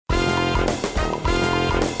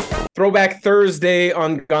Throwback Thursday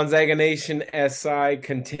on Gonzaga Nation SI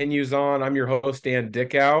continues on. I'm your host, Dan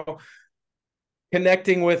Dickau,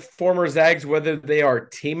 connecting with former Zags, whether they are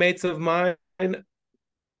teammates of mine,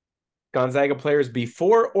 Gonzaga players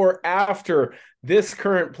before or after. This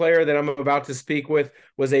current player that I'm about to speak with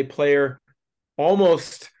was a player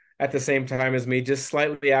almost at the same time as me, just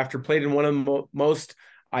slightly after, played in one of the most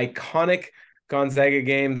iconic Gonzaga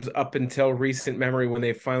games up until recent memory when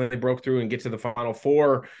they finally broke through and get to the Final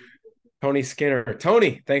Four. Tony Skinner.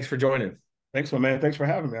 Tony, thanks for joining. Thanks, my man. Thanks for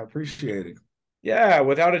having me. I appreciate it. Yeah,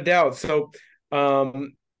 without a doubt. So,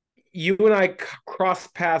 um, you and I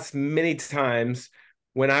crossed paths many times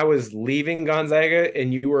when I was leaving Gonzaga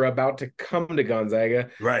and you were about to come to Gonzaga.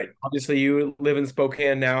 Right. Obviously, you live in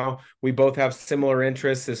Spokane now. We both have similar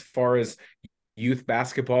interests as far as youth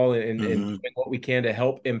basketball and hmm doing what we can to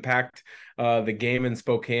help impact the game in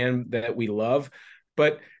Spokane that we love.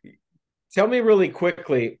 But tell me really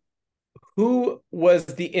quickly, who was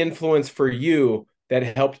the influence for you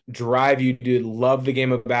that helped drive you to love the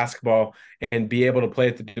game of basketball and be able to play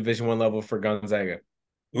at the Division I level for Gonzaga?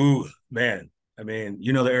 Ooh, man. I mean,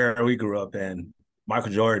 you know the era we grew up in,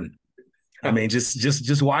 Michael Jordan. I mean,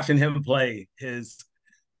 just watching him play, his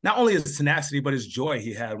not only his tenacity but his joy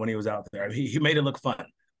he had when he was out there. I mean, he made it look fun.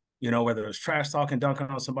 Whether it was trash talking, dunking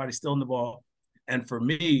on somebody, stealing the ball. And for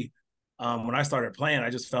me, when I started playing, I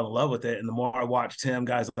just fell in love with it. And the more I watched him,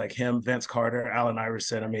 guys like him, Vince Carter, Allen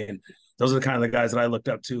Iverson, I mean, those are the kind of the guys that I looked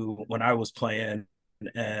up to when I was playing.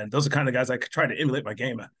 And those are the kind of guys I tried to emulate my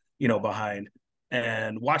game, behind.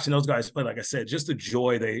 And watching those guys play, like I said, just the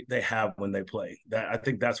joy they have when they play. That I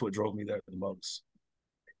think that's what drove me there the most.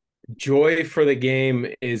 Joy for the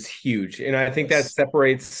game is huge. And I think that Yes.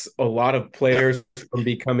 separates a lot of players from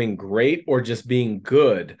becoming great or just being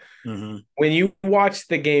good. Mm-hmm. When you watch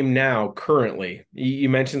the game now, currently, you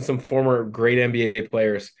mentioned some former great NBA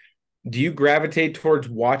players. Do you gravitate towards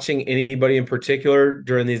watching anybody in particular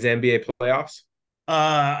during these NBA playoffs?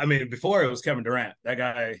 I mean, before it was Kevin Durant. That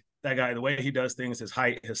guy, the way he does things, his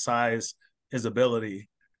height, his size, his ability,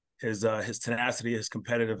 his tenacity, his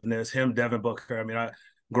competitiveness. Him, Devin Booker. I mean,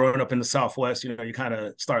 growing up in the Southwest, you kind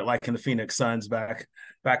of start liking the Phoenix Suns back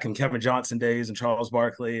in Kevin Johnson days and Charles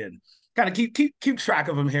Barkley, and kind of keep track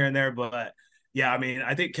of them here and there. But yeah, I mean,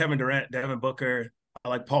 I think Kevin Durant, Devin Booker, I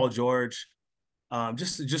like Paul George.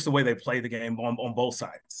 Just the way they play the game on both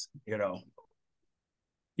sides.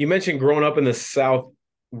 You mentioned growing up in the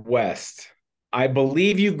Southwest. I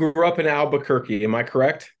believe you grew up in Albuquerque. Am I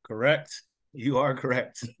correct? Correct. You are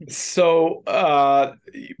correct. So,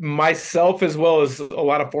 myself, as well as a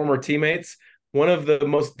lot of former teammates, one of the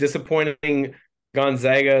most disappointing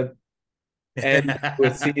Gonzaga end to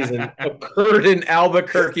a season occurred in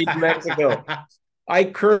Albuquerque, New Mexico.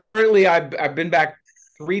 I've been back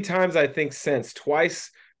three times, I think, since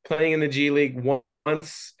twice playing in the G League,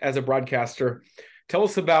 once as a broadcaster. Tell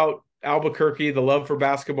us about Albuquerque, the love for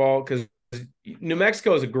basketball, because New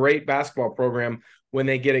Mexico is a great basketball program when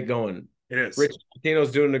they get it going. It is. Rich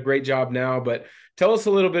Pitino's doing a great job now, but tell us a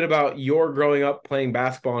little bit about your growing up playing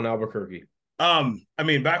basketball in Albuquerque. I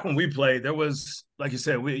mean, back when we played, there was, like you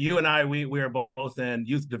said, you and I, we are both in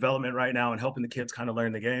youth development right now and helping the kids kind of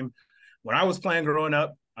learn the game. When I was playing growing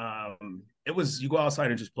up, it was you go outside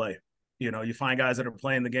and just play. You find guys that are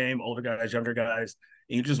playing the game, older guys, younger guys,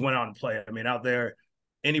 and you just went out and play. I mean, out there,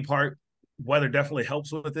 any park, weather definitely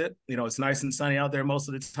helps with it. It's nice and sunny out there most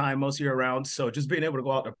of the time, most year round. So just being able to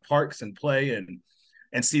go out to parks and play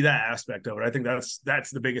and see that aspect of it, I think that's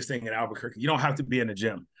the biggest thing in Albuquerque. You don't have to be in a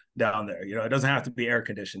gym down there. It doesn't have to be air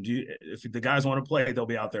conditioned. If the guys want to play, they'll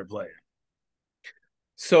be out there playing.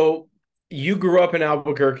 So you grew up in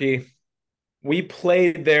Albuquerque. We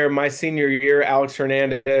played there my senior year. Alex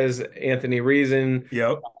Hernandez, Anthony Reason,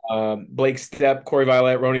 Yep. Blake Stepp, Corey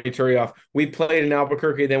Violet, Ronnie Turioff. We played in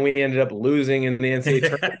Albuquerque. Then we ended up losing in the NCAA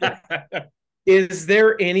tournament. Is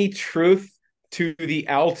there any truth to the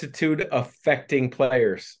altitude affecting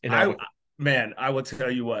players in I Albuquerque? Man, I will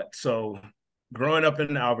tell you what. So growing up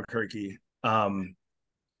in Albuquerque, when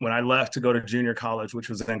I left to go to junior college, which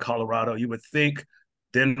was in Colorado, you would think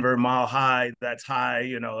Denver, Mile High, that's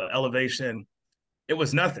high, elevation. It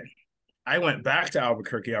was nothing. I went back to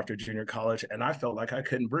Albuquerque after junior college and I felt like I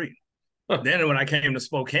couldn't breathe. Huh. Then when I came to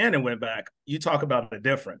Spokane and went back, you talk about the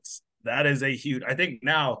difference. That is a huge, I think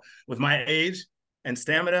now with my age and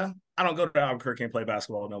stamina, I don't go to Albuquerque and play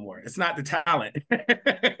basketball no more. It's not the talent.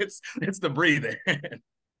 it's the breathing.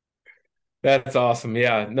 That's awesome.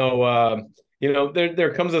 Yeah. No,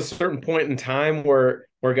 there comes a certain point in time where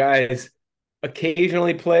guys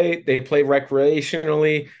occasionally play, they play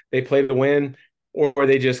recreationally, they play to win, or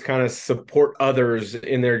they just kind of support others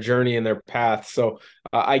in their journey and their path. So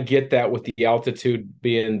I get that with the altitude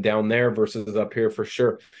being down there versus up here for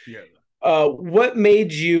sure. Yeah. What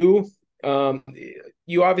made you? Um,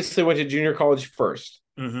 you obviously went to junior college first.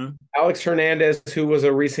 Mm-hmm. Alex Hernandez, who was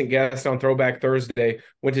a recent guest on Throwback Thursday,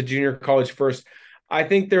 went to junior college first. I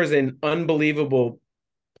think there's an unbelievable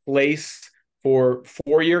place for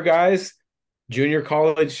 4-year guys, junior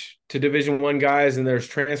college to Division I guys, and there's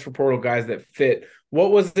transfer portal guys that fit.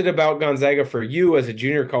 What was it about Gonzaga for you as a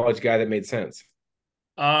junior college guy that made sense?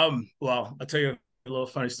 Well, I'll tell you a little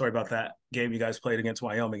funny story about that game you guys played against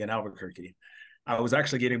Wyoming in Albuquerque. I was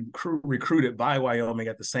actually getting recruited by Wyoming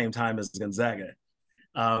at the same time as Gonzaga.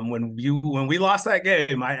 When we lost that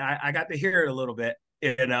game, I got to hear it a little bit,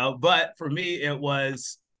 But for me, it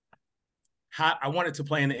was I wanted to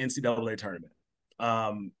play in the NCAA tournament.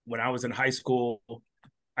 When I was in high school,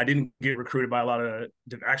 I didn't get recruited by a lot of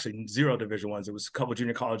actually zero Division ones. It was a couple of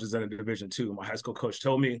junior colleges and a Division two. My high school coach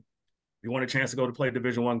told me, if you want a chance to go to play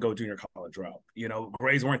Division one, go junior college route.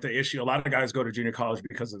 Grades weren't the issue. A lot of guys go to junior college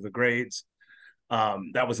because of the grades.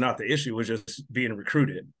 That was not the issue. It was just being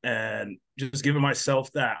recruited and just giving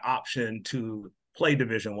myself that option to play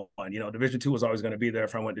Division one. Division two was always going to be there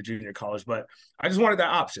if I went to junior college, but I just wanted that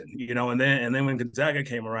option. And then when Gonzaga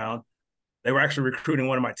came around, they were actually recruiting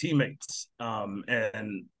one of my teammates,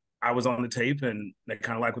 and I was on the tape, and they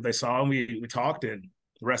kind of liked what they saw, and we talked, and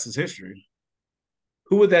the rest is history.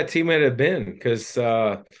 Who would that teammate have been? Because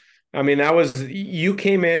I mean, that was you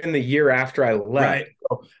came in the year after I left. Right.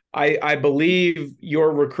 So I believe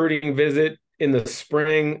your recruiting visit in the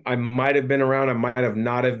spring, I might have been around, I might have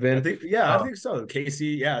not have I been. think, yeah, I think so. Casey,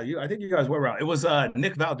 yeah, I think you guys were around. It was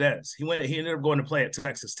Nick Valdez. He ended up going to play at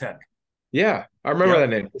Texas Tech. Yeah, I remember Yep.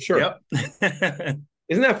 that name for sure. Yep.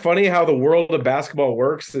 Isn't that funny how the world of basketball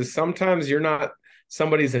works? Is sometimes you're not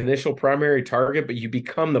somebody's initial primary target, but you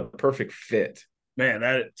become the perfect fit. Man,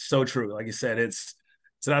 that's so true. Like you said, it's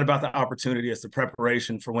not about the opportunity, it's the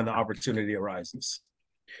preparation for when the opportunity arises.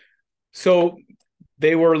 So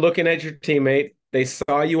they were looking at your teammate. They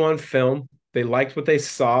saw you on film. They liked what they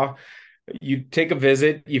saw. You take a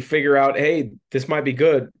visit. You figure out, hey, this might be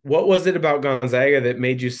good. What was it about Gonzaga that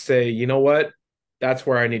made you say, you know what, that's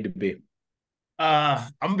where I need to be? I'm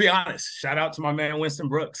gonna be honest. Shout out to my man Winston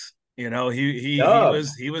Brooks. Oh, He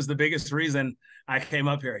was the biggest reason I came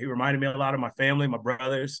up here. He reminded me a lot of my family, my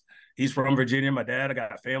brothers. He's from Virginia. My dad, I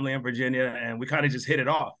got a family in Virginia, and we kind of just hit it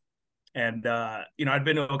off. And I'd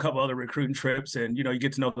been to a couple other recruiting trips, and you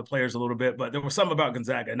get to know the players a little bit. But there was something about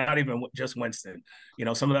Gonzaga, not even just Winston.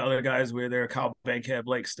 Some of the other guys were there: Kyle Bankhead,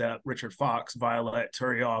 Blake Stepp, Richard Fox, Violet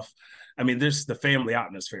Turioff. I mean, there's the family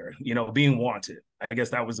atmosphere. Being wanted. I guess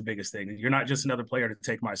that was the biggest thing. You're not just another player to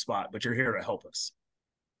take my spot, but you're here to help us.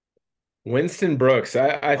 Winston Brooks.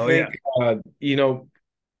 I Oh yeah, think,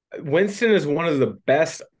 Winston is one of the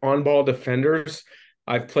best on ball defenders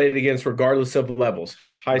I've played against, regardless of levels,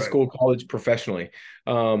 high right. school, college, professionally.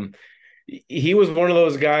 Um, he was one of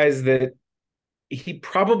those guys that he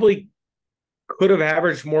probably could have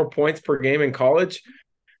averaged more points per game in college,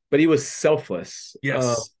 but he was selfless.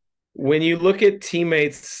 Yes. When you look at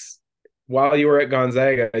teammates while you were at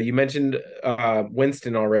Gonzaga, you mentioned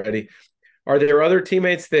Winston already. Are there other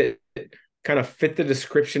teammates that kind of fit the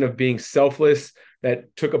description of being selfless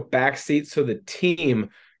that took a backseat so the team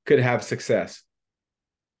could have success?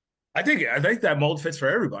 I think that mold fits for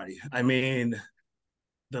everybody. I mean,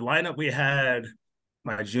 the lineup we had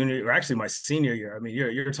my junior, or actually my senior year. I mean,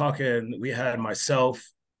 you're talking. We had myself,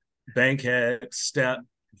 Bankhead, Step,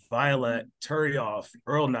 Violet, Turioff,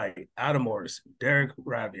 Earl Knight, Adamors, Derek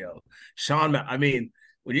Ravio, Sean. I mean,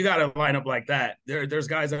 when you got a lineup like that, there's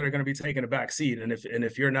guys that are going to be taking a back seat, and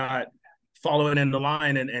if you're not following in the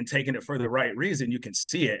line and taking it for the right reason, you can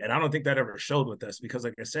see it. And I don't think that ever showed with us because,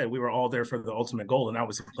 like I said, we were all there for the ultimate goal, and that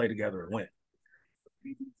was to play together and win.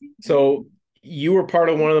 So you were part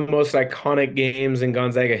of one of the most iconic games in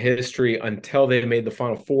Gonzaga history until they made the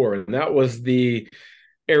Final Four, and that was the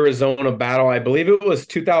Arizona battle. I believe it was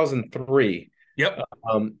 2003 Yep.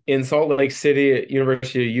 in Salt Lake City at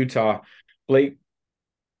University of Utah. Blake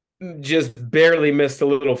just barely missed a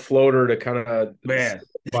little floater to kind of Man.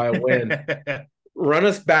 by a win. Run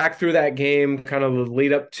us back through that game, kind of the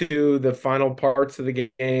lead up to the final parts of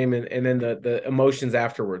the game, and then the emotions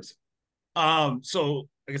afterwards. So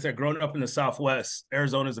like I said, growing up in the Southwest,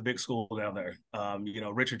 Arizona is a big school down there.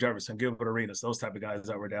 Richard Jefferson, Gilbert Arenas, those type of guys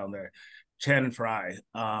that were down there, Channing Frye.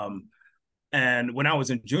 And when I was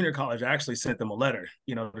in junior college, I actually sent them a letter,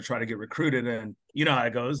 to try to get recruited. And you know how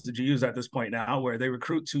it goes. Did you use at this point now where they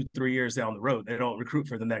recruit 2-3 years down the road? They don't recruit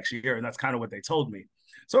for the next year. And that's kind of what they told me.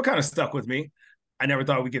 So it kind of stuck with me. I never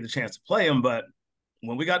thought we'd get the chance to play them, but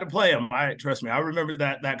when we got to play them, I trust me, I remember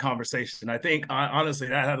that conversation. I think honestly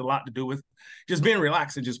that had a lot to do with just being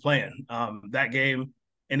relaxed and just playing. That game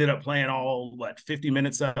ended up playing all 50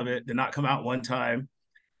 minutes of it, did not come out one time.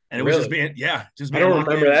 And it was just Really? being, just I being don't locked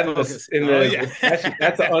remember in, just that in focused. in Oh the yeah. discussion.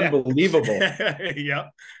 That's unbelievable. Yep.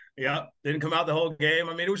 Yep. Didn't come out the whole game.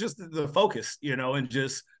 I mean, it was just the focus, and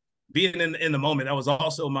just being in the moment. That was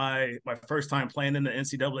also my first time playing in the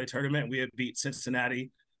NCAA tournament. We had beat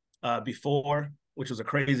Cincinnati before, which was a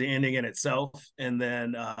crazy ending in itself. And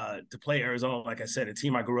then to play Arizona, like I said, a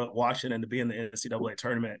team I grew up watching, and to be in the NCAA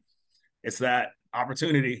tournament, it's that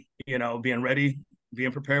opportunity, being ready,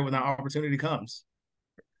 being prepared when that opportunity comes.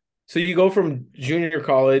 So you go from junior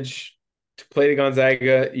college to play to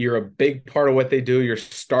Gonzaga. You're a big part of what they do. You're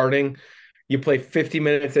starting. You play 50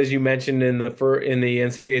 minutes, as you mentioned, in the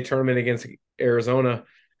NCAA tournament against Arizona.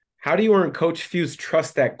 How do you earn Coach Few's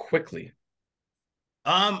trust that quickly?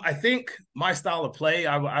 I think my style of play,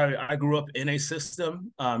 I grew up in a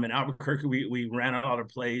system. In Albuquerque, we ran a lot of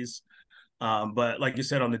plays. But like you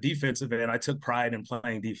said, on the defensive end, I took pride in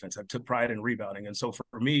playing defense. I took pride in rebounding. And so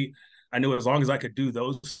for me, I knew as long as I could do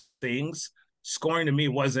those things, scoring to me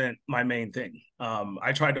wasn't my main thing.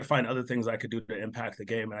 I tried to find other things I could do to impact the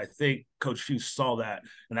game. And I think Coach Few saw that.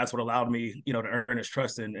 And that's what allowed me, to earn his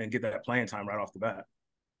trust and get that playing time right off the bat.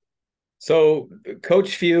 So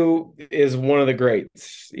Coach Few is one of the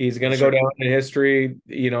greats. He's going For to go sure. down in history,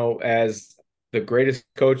 as the greatest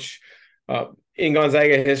coach in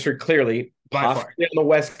Gonzaga history, clearly, By far. possibly on the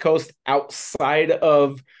West Coast outside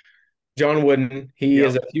of John Wooden. He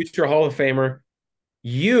is Yep. a future Hall of Famer.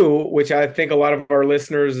 You, which I think a lot of our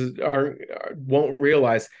listeners won't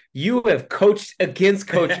realize, you have coached against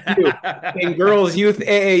Coach Few in girls youth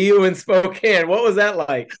AAU in Spokane. What was that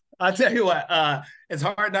like? I'll tell you what, it's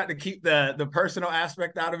hard not to keep the personal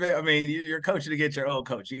aspect out of it. I mean, you're coaching against your old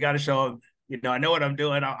coach. You got to show him, I know what I'm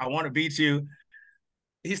doing. I want to beat you.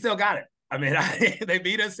 He still got it. I mean, they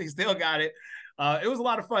beat us. He still got it. It was a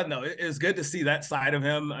lot of fun, though. It was good to see that side of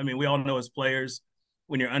him. I mean, we all know as players,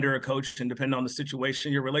 when you're under a coach and depending on the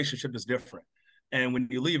situation, your relationship is different. And when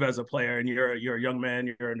you leave as a player and you're a young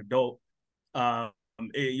man, you're an adult,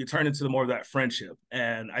 you turn into more of that friendship.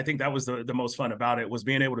 And I think that was the most fun about it, was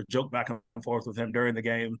being able to joke back and forth with him during the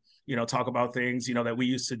game, talk about things, that we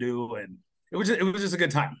used to do. And it was just a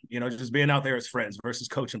good time, just being out there as friends versus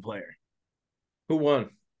coach and player. Who won?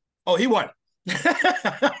 Oh, he won.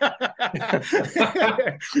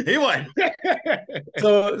 He won.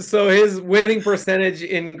 So his winning percentage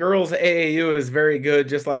in girls AAU is very good,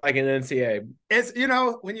 just like in NCAA. It's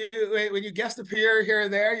when you guest appear here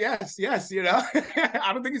and there, yes.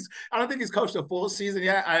 I don't think he's coached a full season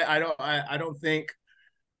yet. I don't think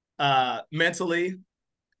mentally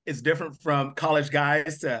it's different from college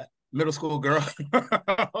guys to middle school girls.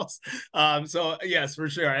 So yes, for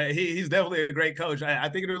sure, he's definitely a great coach. I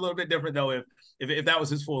think it's a little bit different though if that was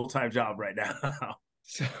his full-time job right now.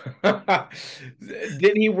 So,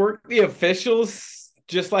 did he work the officials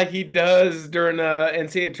just like he does during a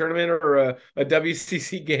NCAA tournament or a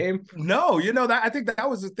WCC game? No, that I think that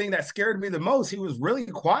was the thing that scared me the most. He was really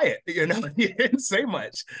quiet, he didn't say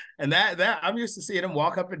much. And that I'm used to seeing him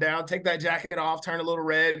walk up and down, take that jacket off, turn a little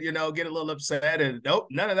red, get a little upset. And nope,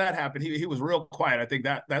 none of that happened. He was real quiet. I think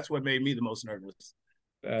that's what made me the most nervous.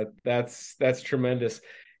 That's tremendous.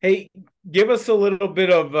 Hey, give us a little bit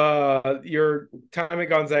of your time at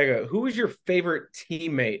Gonzaga. Who was your favorite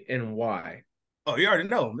teammate and why? Oh, you already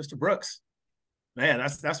know, Mr. Brooks. Man,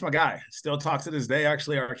 that's my guy. Still talk to this day.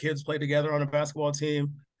 Actually, our kids play together on a basketball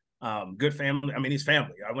team. Good family. I mean, he's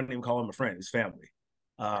family. I wouldn't even call him a friend. He's family.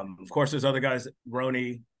 Of course, there's other guys,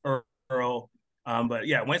 Roney, Earl. But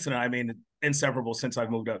yeah, Winston, I mean, inseparable since I've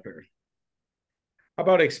moved up here. How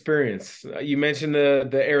about experience? You mentioned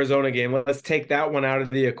the Arizona game. Let's take that one out of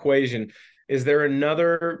the equation. Is there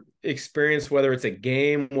another experience, whether it's a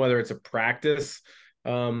game, whether it's a practice,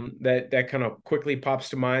 that kind of quickly pops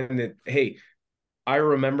to mind that, hey, I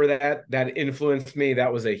remember that influenced me.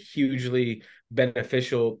 That was a hugely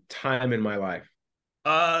beneficial time in my life.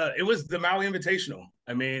 It was the Maui Invitational.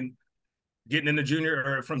 I mean, getting into junior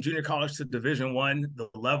or from junior college to Division 1, the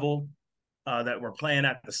level that we're playing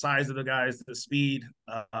at, the size of the guys, the speed,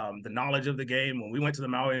 the knowledge of the game. When we went to the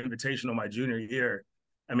Maui Invitational my junior year,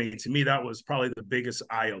 I mean, to me, that was probably the biggest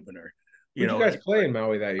eye opener. Who'd you guys play in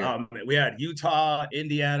Maui that year? We had Utah,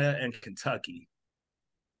 Indiana, and Kentucky.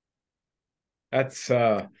 That's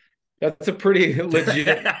a pretty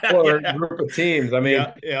legit group of teams. I mean,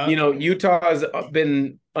 yeah. Utah has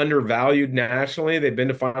been undervalued nationally. They've been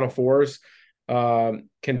to Final Fours.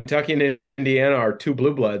 Kentucky and Indiana are two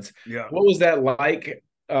blue bloods. Yeah. What was that like?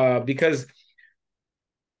 Because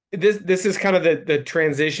this is kind of the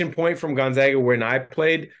transition point from Gonzaga when I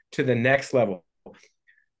played to the next level.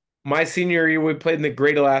 My senior year, we played in the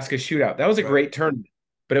Great Alaska Shootout. That was a Right. great tournament,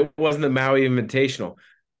 but it wasn't the Maui Invitational.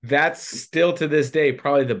 That's still to this day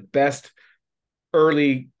probably the best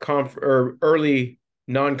early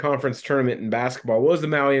non-conference tournament in basketball. What was the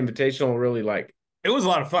Maui Invitational really like? It was a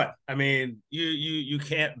lot of fun. I mean, you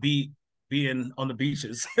can't beat being on the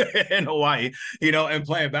beaches in Hawaii, and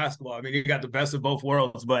playing basketball. I mean, you got the best of both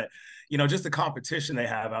worlds, but just the competition they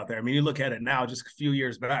have out there. I mean, you look at it now, just a few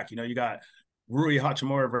years back, you got Rui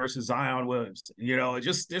Hachimura versus Zion Williams.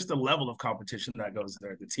 Just the level of competition that goes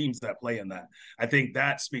there, the teams that play in that. I think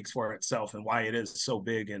that speaks for itself and why it is so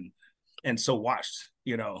big and so watched.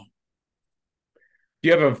 Do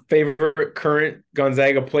you have a favorite current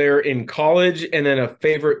Gonzaga player in college and then a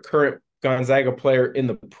favorite current Gonzaga player in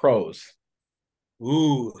the pros?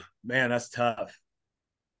 Ooh, man, that's tough.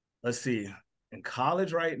 Let's see. In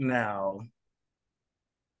college right now,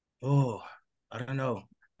 oh, I don't know.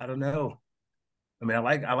 I don't know. I mean,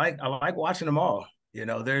 I like watching them all.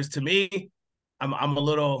 There's to me, I'm a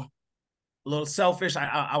little selfish.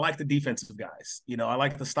 I like the defensive guys. I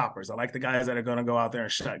like the stoppers. I like the guys that are going to go out there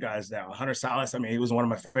and shut guys down. Hunter Salas, I mean, he was one of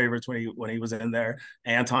my favorites when he was in there.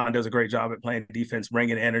 Anton does a great job at playing defense,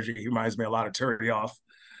 bringing energy. He reminds me a lot of Turioff.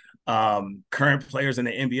 Current players in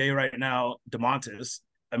the NBA right now, DeMontis.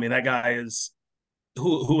 I mean, that guy is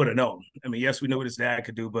who would have known? I mean, yes, we knew what his dad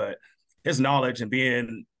could do, but his knowledge and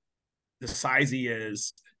being the size he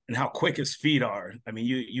is and how quick his feet are. I mean,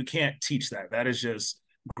 you can't teach that. That is just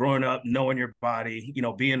growing up, knowing your body,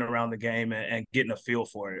 being around the game and getting a feel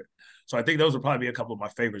for it. So I think those would probably be a couple of my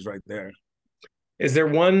favorites right there. Is there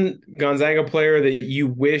one Gonzaga player that you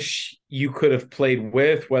wish you could have played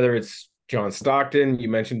with, whether it's John Stockton, you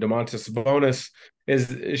mentioned Domantas Sabonis, is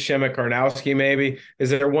Shemek Arnowski maybe?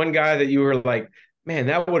 Is there one guy that you were like, man,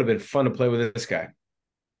 that would have been fun to play with this guy?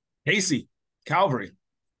 Casey Calvary,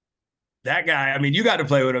 that guy. I mean, you got to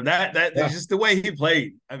play with him. That Yeah. just the way he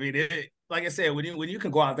played. I mean, like I said, when you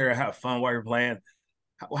can go out there and have fun while you're playing,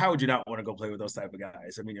 how would you not want to go play with those type of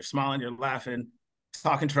guys? I mean, you're smiling, you're laughing,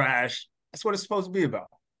 talking trash. That's what it's supposed to be about.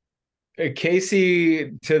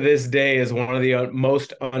 Casey to this day is one of the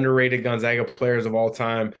most underrated Gonzaga players of all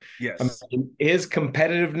time. I Yes. mean, his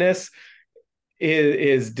competitiveness,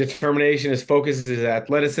 his determination, his focus, his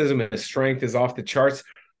athleticism, his strength is off the charts.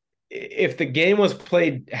 If the game was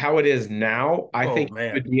played how it is now, I Oh think he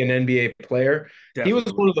man, would be an NBA player. He was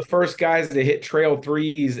one definitely. of the first guys to hit trail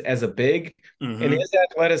threes as a big, and Mm-hmm. his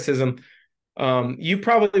athleticism. You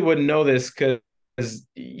probably wouldn't know this because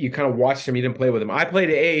you kind of watched him. You didn't play with him. I played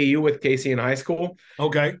AAU with Casey in high school,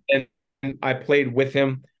 Okay. and I played with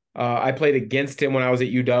him. I played against him when I was at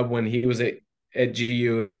UW when he was at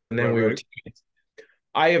GU, and Right, then we were right. teammates.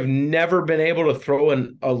 I have never been able to throw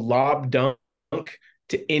a lob dunk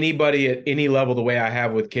to anybody at any level the way I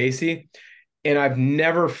have with Casey. And I've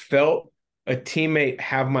never felt a teammate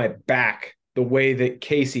have my back the way that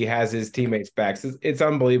Casey has his teammates' backs. It's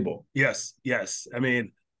unbelievable. Yes, yes. I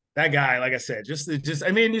mean, that guy, like I said, just.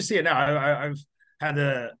 I mean, you see it now. I've had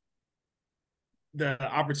the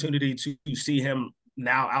opportunity to see him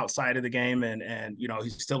now outside of the game, and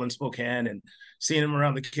he's still in Spokane, and seeing him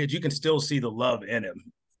around the kids, you can still see the love in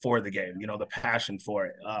him for the game. The passion for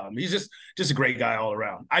it. He's just a great guy all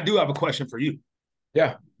around. I do have a question for you.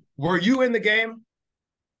 Yeah. Were you in the game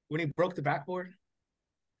when he broke the backboard?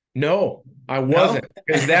 No, I No. wasn't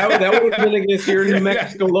because that would have been against your New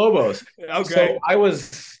Mexico Lobos. Okay. So I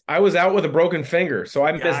was out with a broken finger. So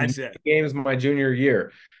I missed Gotcha. games my junior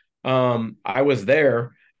year. I was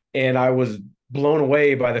there and I was blown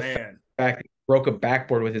away by the fact Man, that he broke a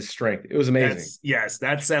backboard with his strength. It was amazing.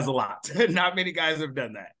 that says a lot. Not many guys have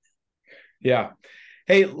done that. Yeah.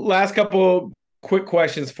 Hey, last couple quick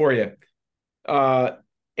questions for you. Uh,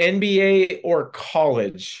 NBA or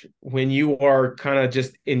college when you are kind of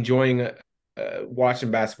just enjoying watching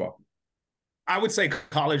basketball? I would say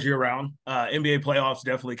college year round. NBA playoffs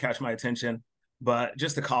definitely catch my attention, but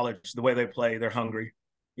just the college, the way they play, they're hungry.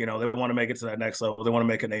 They want to make it to that next level. They want to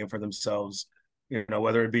make a name for themselves.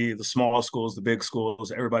 Whether it be the small schools, the big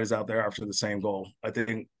schools, everybody's out there after the same goal. I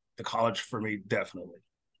think the college for me, definitely.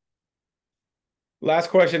 Last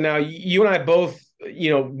question now. You and I both,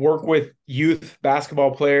 work with youth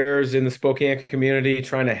basketball players in the Spokane community,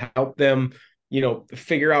 trying to help them,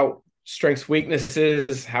 figure out strengths,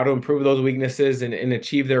 weaknesses, how to improve those weaknesses and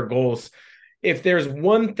achieve their goals. If there's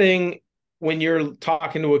one thing when you're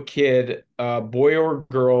talking to a kid, boy or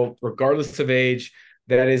girl, regardless of age,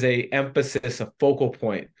 that is a emphasis, a focal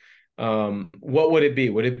point, what would it be?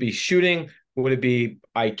 Would it be shooting? Would it be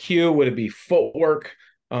IQ? Would it be footwork?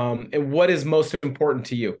 And what is most important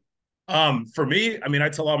to you? For me, I mean, I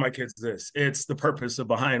tell all my kids this: it's the purpose of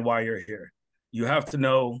behind why you're here. You have to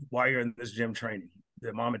know why you're in this gym training.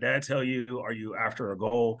 Did mom and dad tell you? Are you after a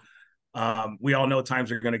goal? We all know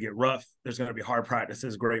times are going to get rough. There's going to be hard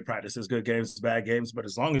practices, great practices, good games, bad games. But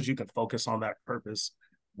as long as you can focus on that purpose,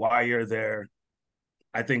 why you're there,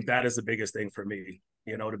 I think that is the biggest thing for me.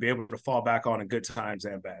 You know, to be able to fall back on in good times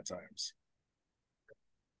and bad times.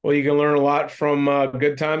 Well, you can learn a lot from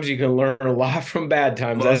good times. You can learn a lot from bad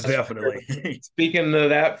times. Most That's for sure. definitely. Speaking of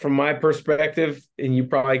that from my perspective, and you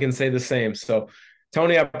probably can say the same. So,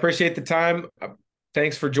 Tony, I appreciate the time.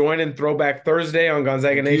 Thanks for joining Throwback Thursday on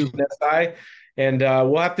Gonzaga Thank Nation you. SI. And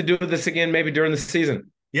we'll have to do this again maybe during the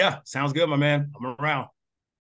season. Yeah, sounds good, my man. I'm around.